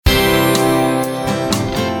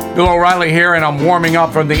Bill O'Reilly here, and I'm warming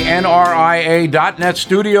up from the NRIA.net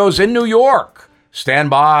studios in New York. Stand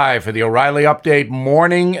by for the O'Reilly Update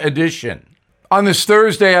Morning Edition. On this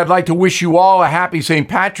Thursday, I'd like to wish you all a happy St.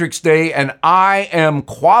 Patrick's Day, and I am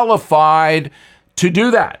qualified to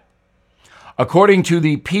do that. According to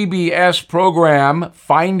the PBS program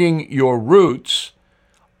Finding Your Roots,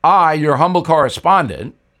 I, your humble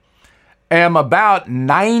correspondent, am about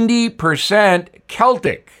 90%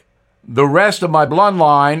 Celtic. The rest of my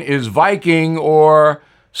bloodline is Viking or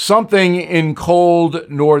something in cold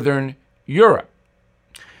northern Europe.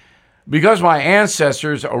 Because my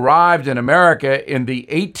ancestors arrived in America in the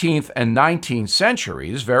 18th and 19th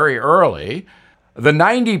centuries, very early, the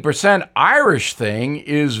 90% Irish thing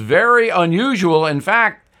is very unusual. In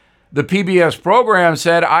fact, the PBS program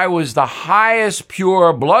said I was the highest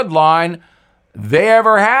pure bloodline they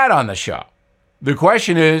ever had on the show. The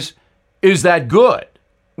question is that good?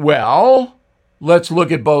 Well, let's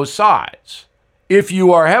look at both sides. If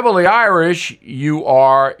you are heavily Irish, you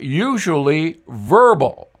are usually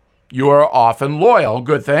verbal. You are often loyal.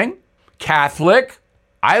 Good thing. Catholic.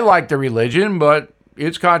 I like the religion, but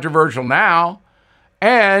it's controversial now.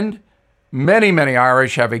 And many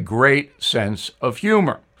Irish have a great sense of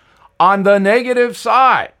humor. On the negative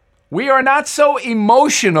side, we are not so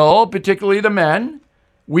emotional, particularly the men.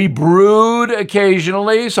 We brood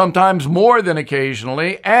occasionally, sometimes more than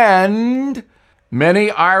occasionally, and many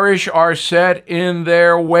Irish are set in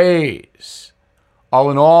their ways. All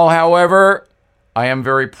in all, however, I am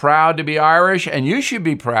very proud to be Irish, and you should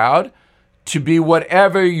be proud to be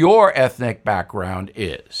whatever your ethnic background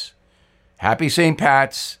is. Happy St.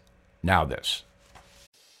 Pat's. Now this.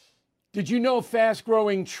 Did you know Fast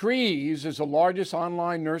Growing Trees is the largest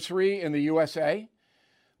online nursery in the USA?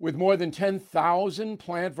 With more than 10,000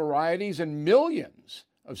 plant varieties and millions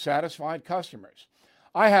of satisfied customers.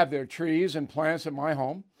 I have their trees and plants at my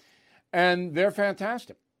home, and they're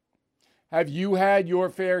fantastic. Have you had your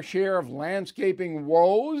fair share of landscaping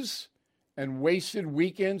woes and wasted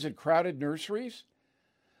weekends at crowded nurseries?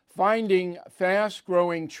 Finding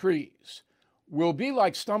fast-growing trees will be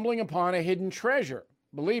like stumbling upon a hidden treasure,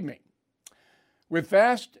 believe me. With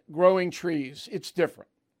fast-growing trees, it's different.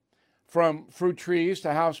 From fruit trees to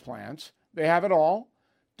houseplants, they have it all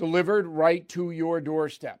delivered right to your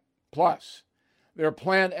doorstep. Plus, their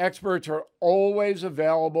plant experts are always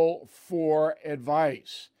available for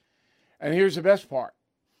advice. And here's the best part.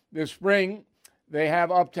 This spring, they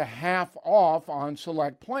have up to half off on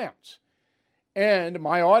select plants. And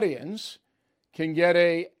my audience can get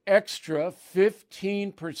an extra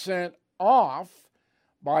 15% off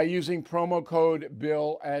by using promo code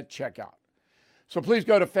BILL at checkout. So please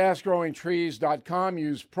go to fastgrowingtrees.com,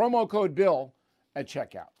 use promo code BILL at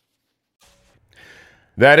checkout.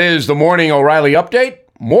 That is the Morning O'Reilly Update.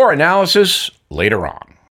 More analysis later on.